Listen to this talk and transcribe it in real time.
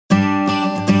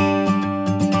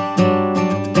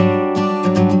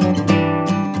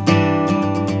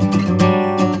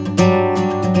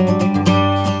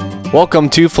Welcome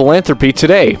to Philanthropy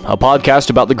Today, a podcast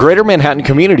about the Greater Manhattan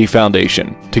Community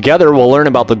Foundation. Together, we'll learn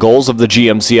about the goals of the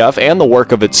GMCF and the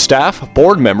work of its staff,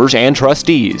 board members, and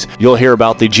trustees. You'll hear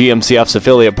about the GMCF's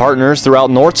affiliate partners throughout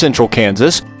North Central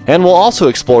Kansas, and we'll also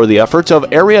explore the efforts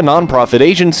of area nonprofit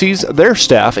agencies, their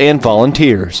staff, and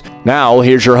volunteers. Now,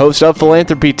 here's your host of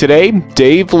Philanthropy Today,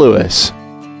 Dave Lewis.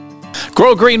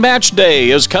 Grow Green Match Day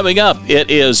is coming up. It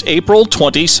is April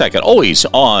 22nd, always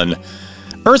on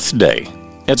Earth Day.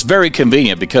 It's very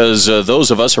convenient because those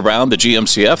of us around the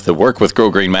GMCF that work with Grow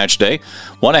Green Match Day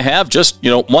want to have just,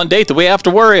 one date that we have to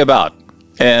worry about.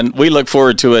 And we look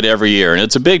forward to it every year. And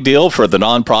it's a big deal for the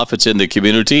nonprofits in the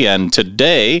community. And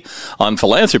today, on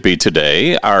Philanthropy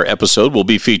Today, our episode will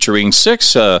be featuring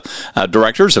 6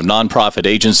 directors of nonprofit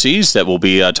agencies that will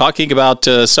be talking about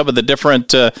some of the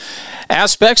different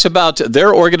aspects about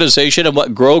their organization and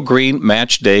what Grow Green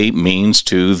Match Day means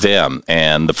to them.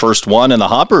 And the first one in the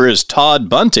hopper is Todd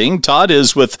Bunting. Todd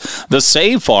is with the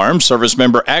Save Farm, Service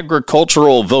Member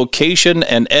Agricultural Vocation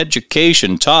and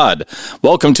Education. Todd,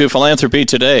 welcome to Philanthropy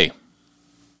Today.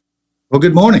 Well,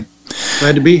 good morning.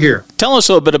 Glad to be here. Tell us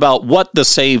a little bit about what the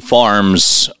Save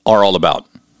Farms are all about.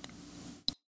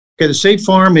 Okay, the Save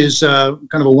Farm is kind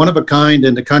of a one-of-a-kind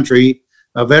in the country,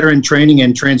 a veteran training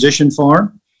and transition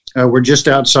farm. We're just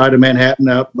outside of Manhattan,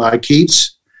 out by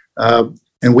Keats,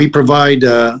 and we provide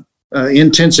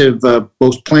intensive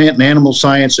both plant and animal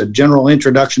science, a general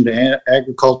introduction to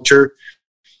agriculture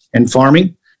and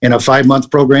farming in a 5-month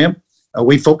program.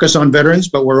 We focus on veterans,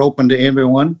 but we're open to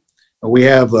everyone. We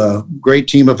have a great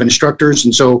team of instructors,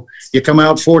 and so you come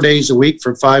out 4 days a week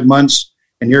for 5 months,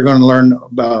 and you're going to learn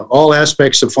about all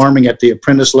aspects of farming at the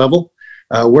apprentice level.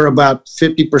 We're about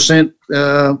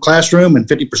 50% classroom and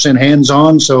 50%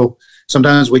 hands-on, so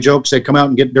sometimes we joke, they come out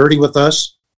and get dirty with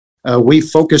us. We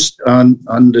focused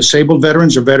on disabled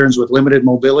veterans or veterans with limited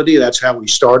mobility. That's how we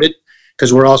started,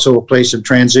 because we're also a place of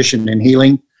transition and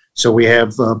healing. So we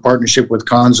have a partnership with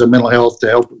Kansa Mental Health to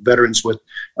help veterans with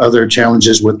other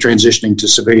challenges with transitioning to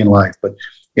civilian life. But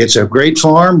it's a great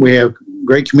farm. We have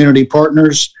great community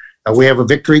partners. We have a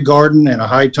victory garden and a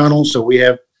high tunnel, so we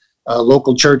have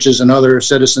local churches and other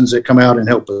citizens that come out and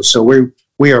help us. So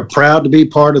we are proud to be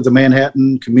part of the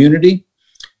Manhattan community.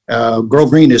 Grow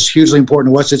Green is hugely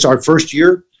important to us. It's our first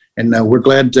year, and we're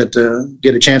glad to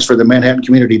get a chance for the Manhattan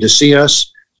community to see us.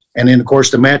 And then, of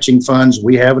course, the matching funds.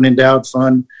 We have an endowed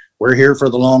fund. We're here for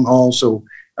the long haul. So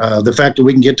the fact that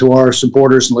we can get to our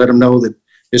supporters and let them know that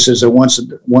this is a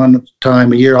one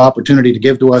time a year opportunity to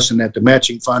give to us, and that the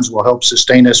matching funds will help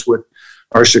sustain us with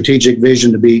our strategic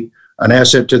vision to be an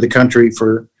asset to the country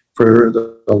for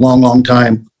the long, long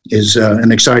time is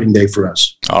an exciting day for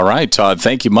us. All right, Todd,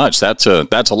 thank you much. That's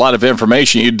a lot of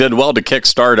information. You did well to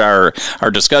kickstart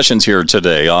our discussions here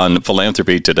today on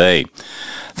Philanthropy Today.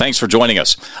 Thanks for joining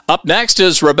us. Up next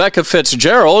is Rebecca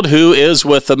Fitzgerald, who is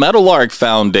with the Meadowlark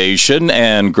Foundation,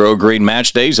 and Grow Green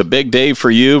Match Day is a big day for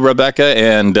you, Rebecca.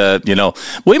 And,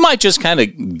 we might just kind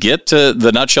of get to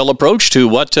the nutshell approach to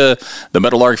what the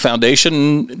Meadowlark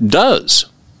Foundation does.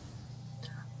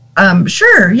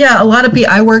 Sure. Yeah. A lot of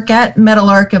people, I work at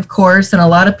Meadowlark, of course, and a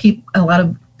lot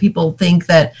of people think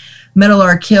that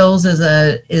Meadowlark Hills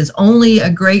is only a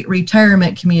great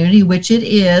retirement community, which it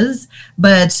is,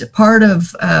 but part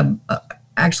of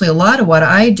actually a lot of what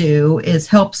I do is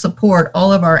help support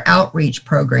all of our outreach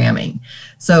programming.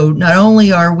 So not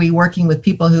only are we working with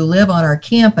people who live on our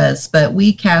campus, but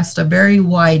we cast a very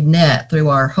wide net through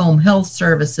our home health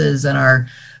services and our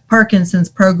Parkinson's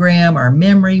program, our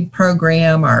memory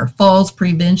program, our falls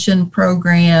prevention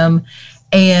program,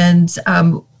 and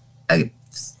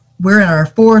we're in our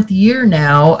 4th year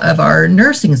now of our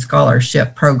nursing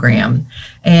scholarship program.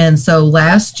 And so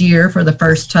last year, for the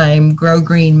first time, Grow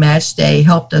Green Match Day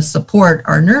helped us support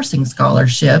our nursing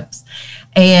scholarships.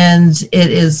 And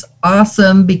it is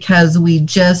awesome because we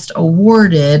just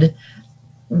awarded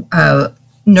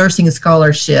nursing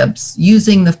scholarships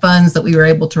using the funds that we were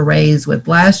able to raise with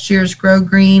last year's Grow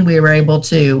Green. We were able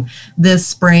to this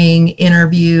spring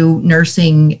interview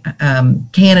nursing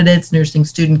candidates, nursing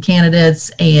student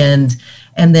candidates, and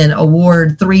then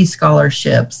award 3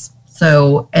 scholarships.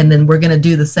 So, and then we're going to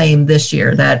do the same this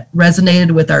year. That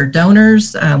resonated with our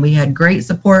donors. We had great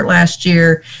support last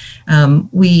year.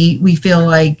 We feel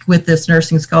like with this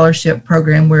nursing scholarship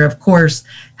program, we're of course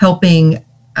helping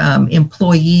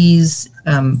employees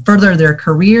further their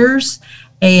careers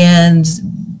and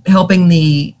helping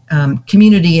the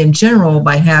community in general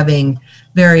by having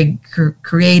very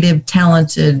creative,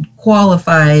 talented,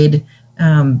 qualified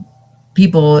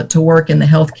people to work in the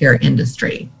healthcare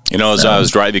industry. You know, as I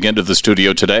was driving into the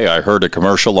studio today, I heard a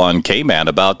commercial on K-Man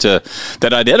about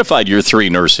that identified your 3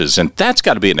 nurses, and that's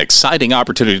got to be an exciting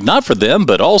opportunity, not for them,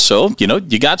 but also, you know,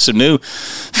 you got some new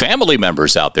family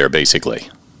members out there, basically.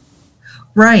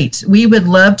 Right. We would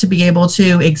love to be able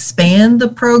to expand the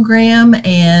program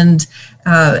and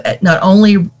not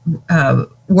only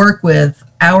work with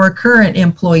our current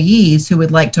employees who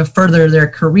would like to further their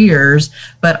careers,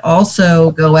 but also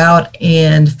go out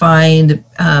and find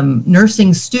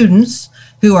nursing students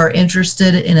who are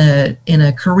interested in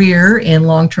a career in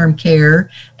long-term care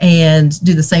and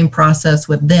do the same process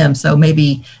with them. So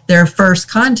maybe their first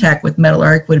contact with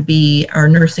Meadowlark would be our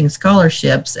nursing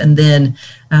scholarships. And then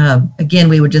again,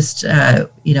 we would just,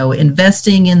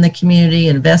 investing in the community,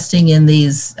 investing in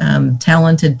these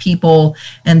talented people,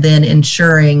 and then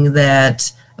ensuring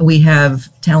that we have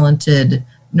talented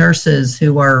nurses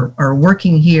who are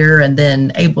working here and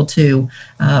then able to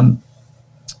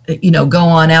go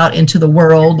on out into the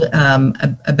world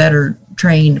a better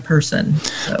trained person.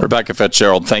 So. Rebecca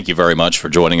Fitzgerald, thank you very much for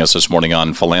joining us this morning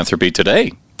on Philanthropy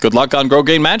Today. Good luck on Grow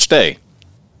Green Match Day.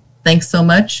 Thanks so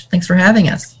much. Thanks for having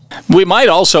us. We might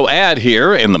also add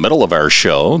here in the middle of our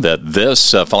show that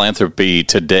this Philanthropy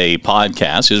Today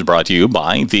podcast is brought to you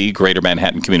by the Greater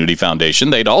Manhattan Community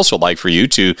Foundation. They'd also like for you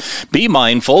to be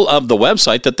mindful of the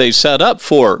website that they set up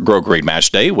for Grow Green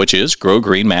Match Day, which is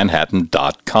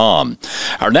growgreenmanhattan.com.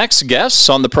 Our next guest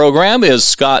on the program is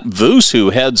Scott Voos, who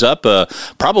heads up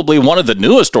probably one of the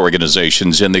newest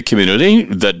organizations in the community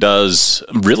that does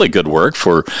really good work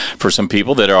for some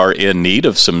people that are in need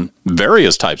of some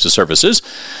various types of services.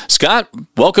 Scott,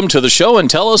 welcome to the show, and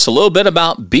tell us a little bit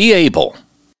about Be Able.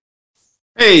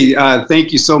 Hey,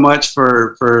 thank you so much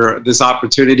for this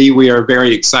opportunity. We are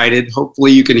very excited.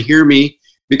 Hopefully you can hear me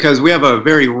because we have a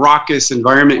very raucous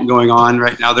environment going on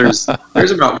right now. There's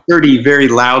about 30 very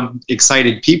loud,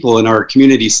 excited people in our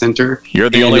community center.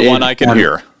 You're the only one I can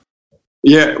hear.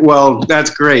 Yeah, well, that's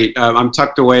great. I'm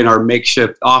tucked away in our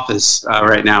makeshift office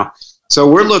right now. So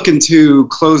we're looking to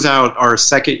close out our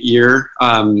second year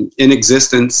in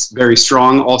existence, very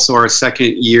strong. Also our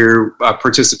second year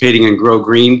participating in Grow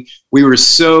Green. We were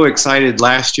so excited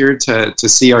last year to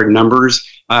see our numbers.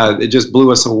 It just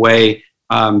blew us away,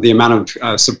 the amount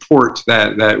of support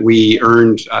that we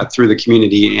earned through the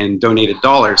community and donated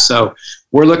dollars. So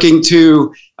we're looking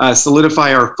to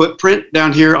solidify our footprint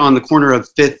down here on the corner of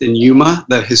 5th and Yuma,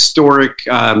 the historic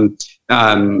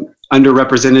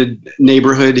underrepresented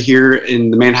neighborhood here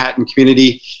in the Manhattan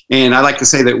community. And I like to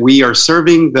say that we are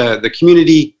serving the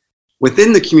community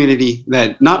within the community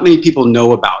that not many people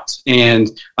know about.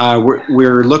 And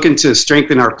we're looking to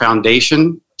strengthen our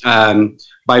foundation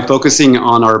by focusing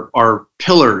on our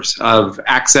pillars of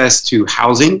access to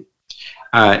housing,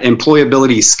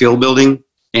 employability, skill building,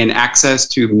 and access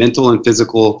to mental and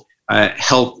physical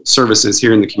health services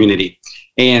here in the community.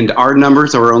 And our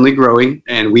numbers are only growing,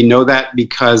 and we know that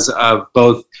because of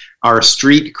both our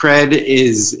street cred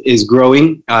is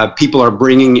growing. People are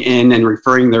bringing in and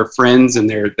referring their friends and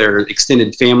their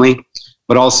extended family,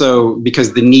 but also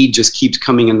because the need just keeps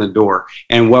coming in the door.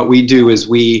 And what we do is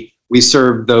we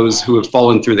serve those who have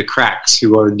fallen through the cracks,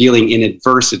 who are dealing in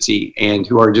adversity and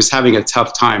who are just having a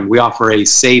tough time. We offer a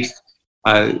safe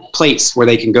place where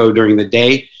they can go during the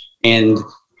day and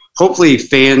hopefully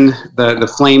fan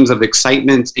the flames of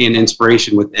excitement and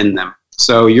inspiration within them.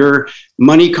 So your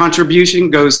money contribution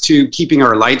goes to keeping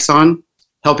our lights on,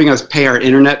 helping us pay our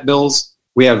internet bills.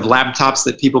 We have laptops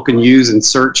that people can use and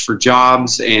search for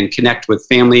jobs and connect with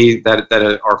family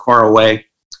that are far away.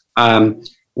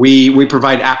 We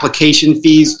provide application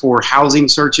fees for housing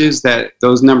searches that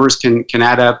those numbers can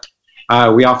add up.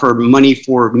 We offer money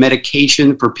for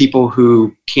medication for people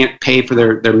who can't pay for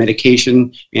their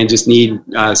medication and just need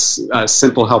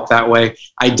simple help that way.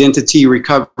 Identity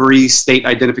recovery, state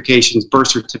identifications, birth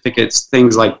certificates,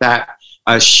 things like that.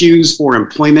 Shoes for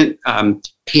employment,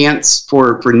 pants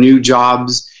for new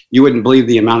jobs. You wouldn't believe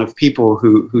the amount of people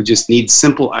who just need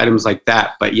simple items like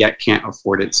that, but yet can't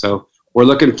afford it. So we're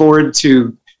looking forward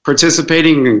to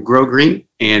participating in Grow Green,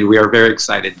 and we are very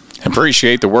excited.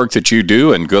 Appreciate the work that you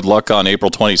do, and good luck on April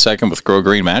 22nd with Grow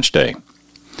Green Match Day.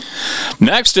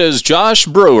 Next is Josh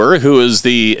Brewer, who is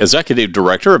the Executive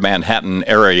Director of Manhattan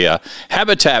Area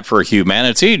Habitat for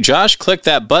Humanity. Josh, click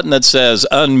that button that says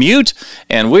unmute,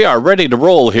 and we are ready to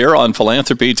roll here on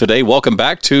Philanthropy Today. Welcome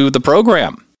back to the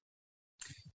program.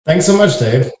 Thanks so much,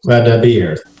 Dave. Glad to be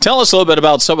here. Tell us a little bit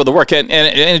about some of the work, and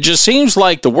it just seems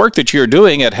like the work that you're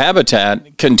doing at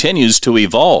Habitat continues to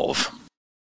evolve.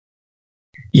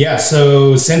 Yeah,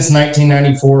 so since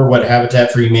 1994, what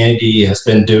Habitat for Humanity has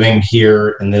been doing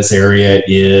here in this area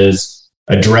is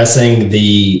addressing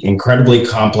the incredibly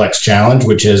complex challenge,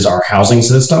 which is our housing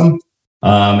system,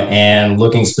 and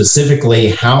looking specifically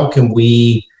how can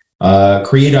we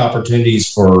create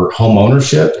opportunities for home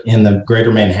ownership in the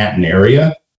greater Manhattan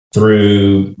area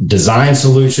through design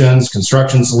solutions,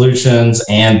 construction solutions,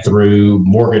 and through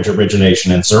mortgage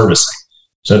origination and servicing.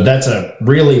 So that's a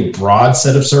really broad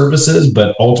set of services,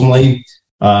 but ultimately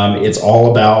it's all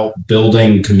about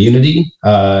building community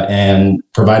and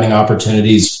providing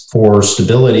opportunities for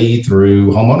stability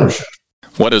through home ownership.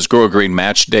 What does Grow Green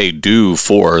Match Day do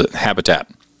for Habitat?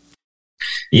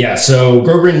 Yeah, so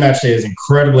Grow Green Match Day is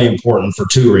incredibly important for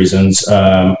two reasons.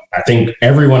 I think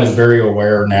everyone is very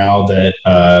aware now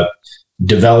that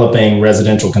developing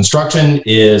residential construction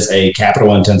is a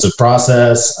capital-intensive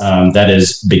process that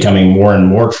is becoming more and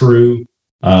more true.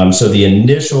 So the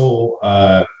initial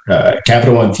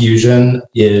capital infusion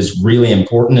is really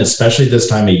important, especially this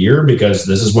time of year, because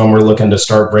this is when we're looking to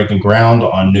start breaking ground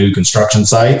on new construction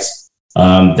sites.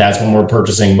 That's when we're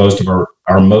purchasing most of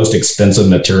our most expensive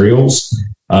materials.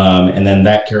 And then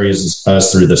that carries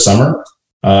us through the summer.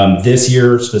 This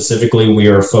year specifically, we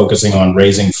are focusing on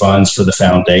raising funds for the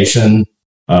foundation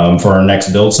for our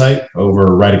next build site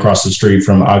over right across the street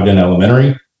from Ogden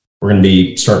Elementary. We're going to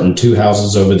be starting 2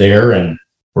 houses over there, and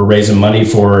we're raising money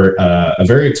for a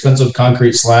very expensive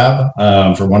concrete slab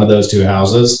for one of those 2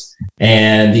 houses.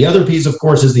 And the other piece, of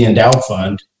course, is the endowed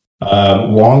fund.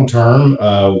 Long term,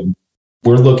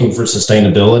 we're looking for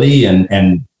sustainability,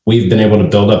 and we've been able to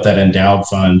build up that endowed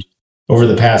fund over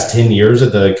the past 10 years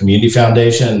at the Community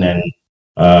Foundation. And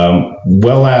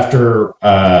well after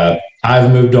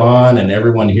I've moved on and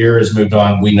everyone here has moved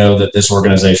on, we know that this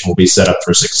organization will be set up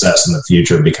for success in the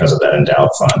future because of that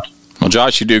endowed fund. Well,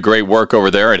 Josh, you do great work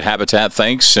over there at Habitat.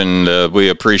 Thanks, and we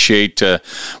appreciate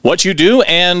what you do,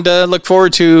 and look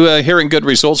forward to hearing good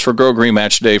results for Grow Green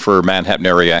Match Day for Manhattan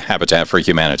Area Habitat for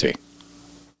Humanity.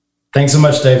 Thanks so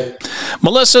much, Dave.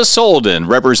 Melissa Solden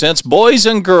represents Boys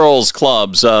and Girls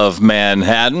Clubs of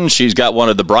Manhattan. She's got one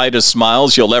of the brightest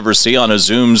smiles you'll ever see on a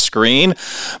Zoom screen.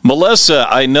 Melissa,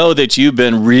 I know that you've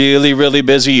been really, really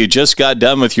busy. You just got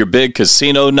done with your big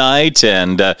casino night,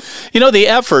 and the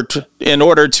effort in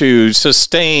order to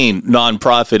sustain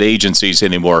nonprofit agencies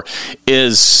anymore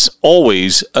is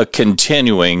always a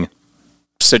continuing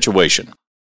situation.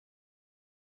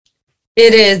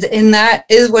 It is, and that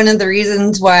is one of the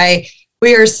reasons why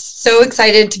we are so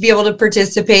excited to be able to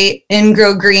participate in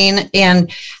Grow Green,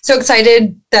 and so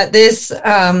excited that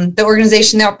the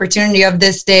organization, the opportunity of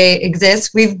this day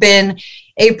exists. We've been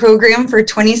a program for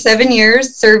 27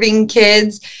 years, serving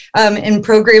kids in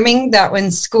programming that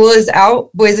when school is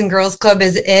out, Boys and Girls Club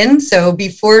is in. So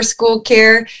before school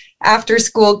care, after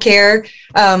school care.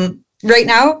 Right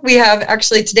now, we have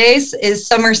today is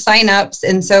summer signups.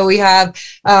 And so we have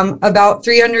about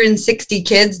 360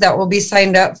 kids that will be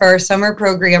signed up for our summer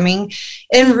programming.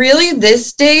 And really,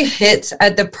 this day hits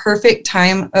at the perfect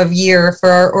time of year for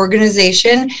our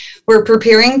organization. We're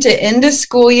preparing to end a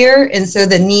school year. And so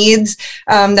the needs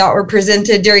that were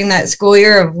presented during that school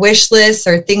year of wish lists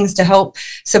or things to help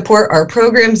support our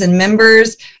programs and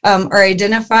members are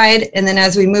identified. And then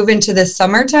as we move into the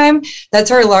summertime,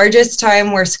 that's our largest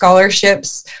time where scholarships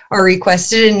are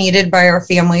requested and needed by our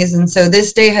families. And so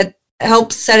this day had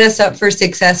helped set us up for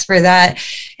success for that.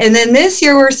 And then this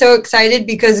year, we're so excited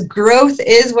because growth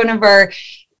is one of our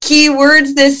key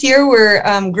words this year. We're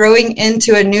growing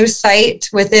into a new site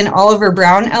within Oliver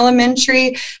Brown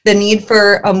Elementary. The need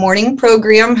for a morning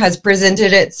program has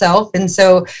presented itself. And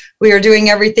so we are doing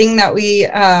everything that we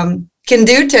can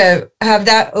do to have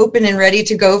that open and ready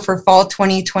to go for fall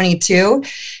 2022.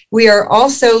 We are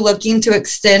also looking to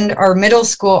extend our middle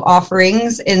school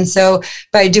offerings. And so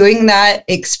by doing that,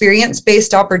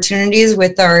 experience-based opportunities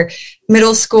with our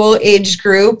middle school age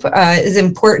group is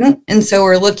important. And so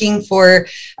we're looking for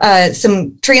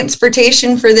some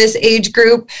transportation for this age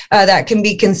group that can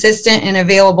be consistent and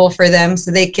available for them so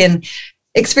they can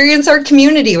experience our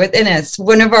community within us.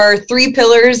 One of our 3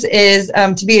 pillars is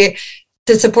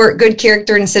to support good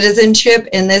character and citizenship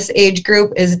in this age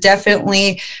group is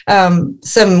definitely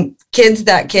some kids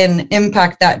that can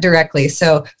impact that directly.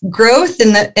 So growth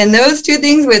in those 2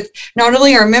 things with not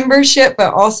only our membership,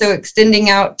 but also extending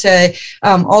out to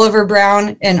Oliver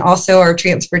Brown and also our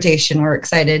transportation. We're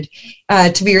excited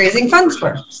to be raising funds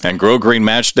for. And Grow Green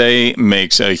Match Day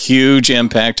makes a huge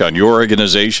impact on your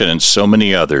organization and so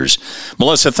many others.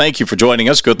 Melissa, thank you for joining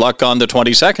us. Good luck on the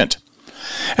 22nd.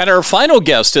 And our final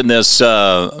guest in this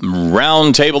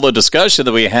round table of discussion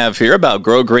that we have here about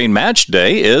Grow Green Match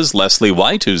Day is Leslie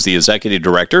White, who's the Executive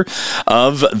Director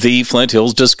of the Flint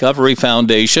Hills Discovery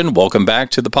Foundation. Welcome back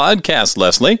to the podcast,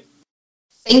 Leslie.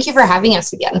 Thank you for having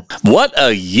us again. What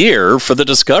a year for the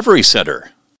Discovery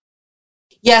Center.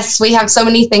 Yes, we have so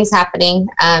many things happening.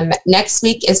 Next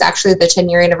week is actually the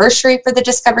 10-year anniversary for the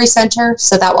Discovery Center.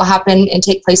 So that will happen and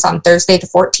take place on Thursday the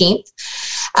 14th.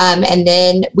 And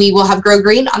then we will have Grow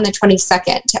Green on the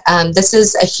 22nd. This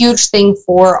is a huge thing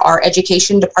for our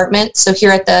education department. So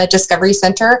here at the Discovery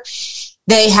Center,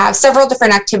 they have several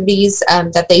different activities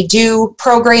that they do,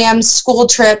 programs, school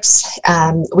trips.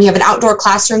 We have an outdoor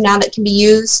classroom now that can be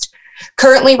used.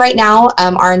 Currently, right now,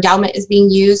 our endowment is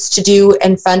being used to do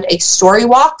and fund a story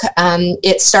walk.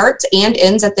 It starts and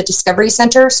ends at the Discovery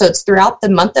Center, so it's throughout the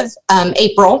month of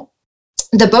April.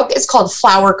 The book is called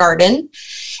Flower Garden.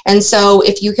 And so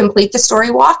if you complete the story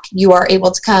walk, you are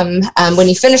able to come, when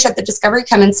you finish at the Discovery,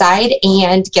 come inside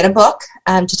and get a book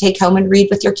to take home and read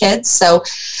with your kids. So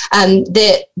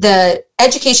the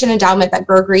education endowment that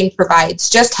Grow Green provides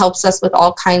just helps us with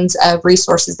all kinds of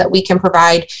resources that we can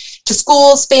provide to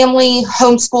schools, family,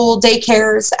 homeschool,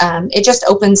 daycares. It just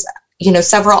opens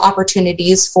several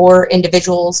opportunities for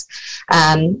individuals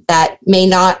that may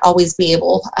not always be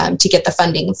able to get the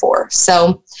funding for.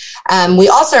 So we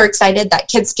also are excited that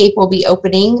Kidscape will be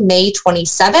opening May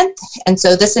 27th. And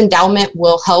so this endowment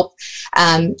will help,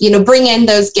 bring in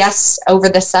those guests over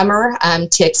the summer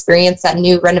to experience that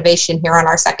new renovation here on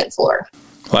our second floor.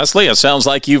 Leslie, it sounds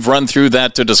like you've run through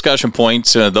that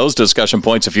those discussion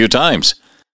points a few times.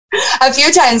 A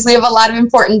few times. We have a lot of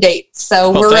important dates. So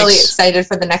we're really excited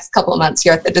for the next couple of months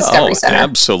here at the Discovery Center.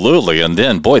 Absolutely. And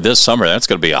then, boy, this summer, that's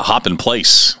going to be a hopping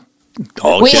place.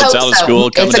 All kids out of school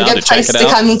coming down to check it out. It's a good place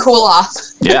to come and cool off.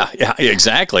 Yeah,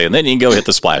 exactly. And then you can go hit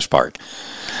the splash park.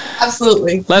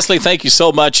 Absolutely. Leslie, thank you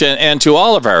so much. And to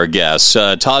all of our guests,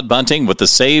 Todd Bunting with the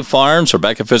Save Farms,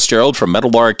 Rebecca Fitzgerald from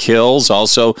Meadowlark Hills,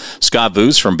 also Scott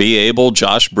Voos from Be Able,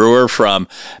 Josh Brewer from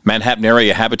Manhattan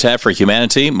Area Habitat for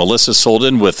Humanity, Melissa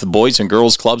Solden with the Boys and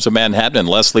Girls Clubs of Manhattan, and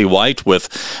Leslie White with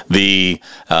the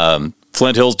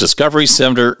Flint Hills Discovery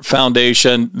Center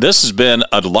Foundation. This has been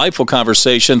a delightful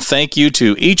conversation. Thank you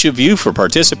to each of you for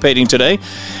participating today,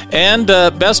 and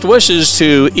best wishes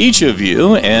to each of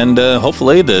you, and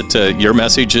hopefully that your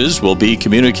messages will be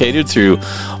communicated through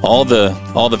all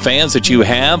the fans that you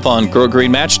have on Grow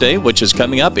Green Match Day, which is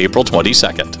coming up April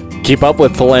 22nd. Keep up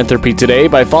with Philanthropy Today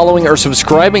by following or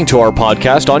subscribing to our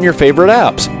podcast on your favorite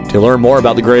apps. To learn more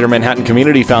about the Greater Manhattan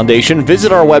Community Foundation,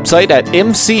 visit our website at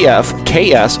mcfks.org.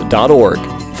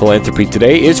 Philanthropy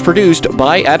Today is produced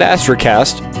by Ad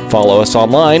Astracast. Follow us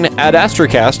online at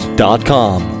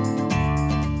astracast.com.